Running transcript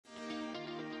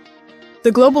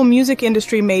The global music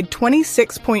industry made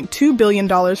 $26.2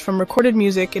 billion from recorded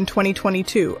music in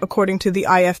 2022, according to the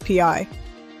IFPI.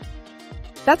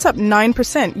 That's up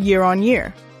 9%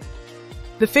 year-on-year.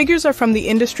 The figures are from the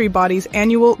industry body's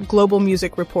annual Global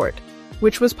Music Report,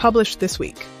 which was published this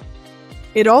week.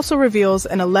 It also reveals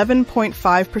an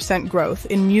 11.5% growth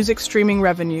in music streaming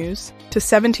revenues to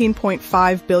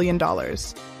 $17.5 billion,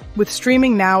 with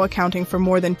streaming now accounting for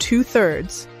more than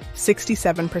two-thirds,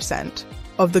 67%,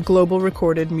 of the global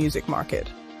recorded music market.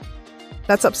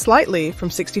 That's up slightly from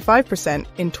 65%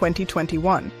 in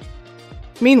 2021.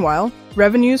 Meanwhile,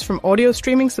 revenues from audio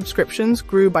streaming subscriptions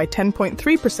grew by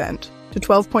 10.3% to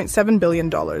 $12.7 billion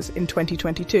in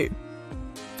 2022.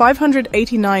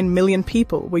 589 million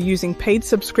people were using paid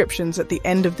subscriptions at the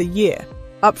end of the year,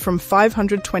 up from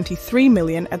 523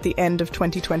 million at the end of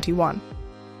 2021.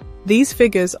 These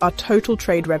figures are total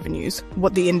trade revenues,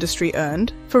 what the industry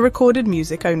earned, for recorded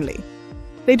music only.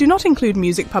 They do not include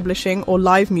music publishing or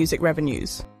live music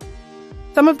revenues.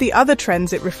 Some of the other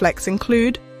trends it reflects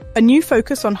include a new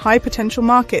focus on high-potential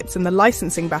markets and the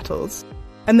licensing battles,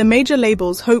 and the major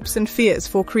labels' hopes and fears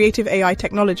for creative AI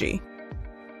technology.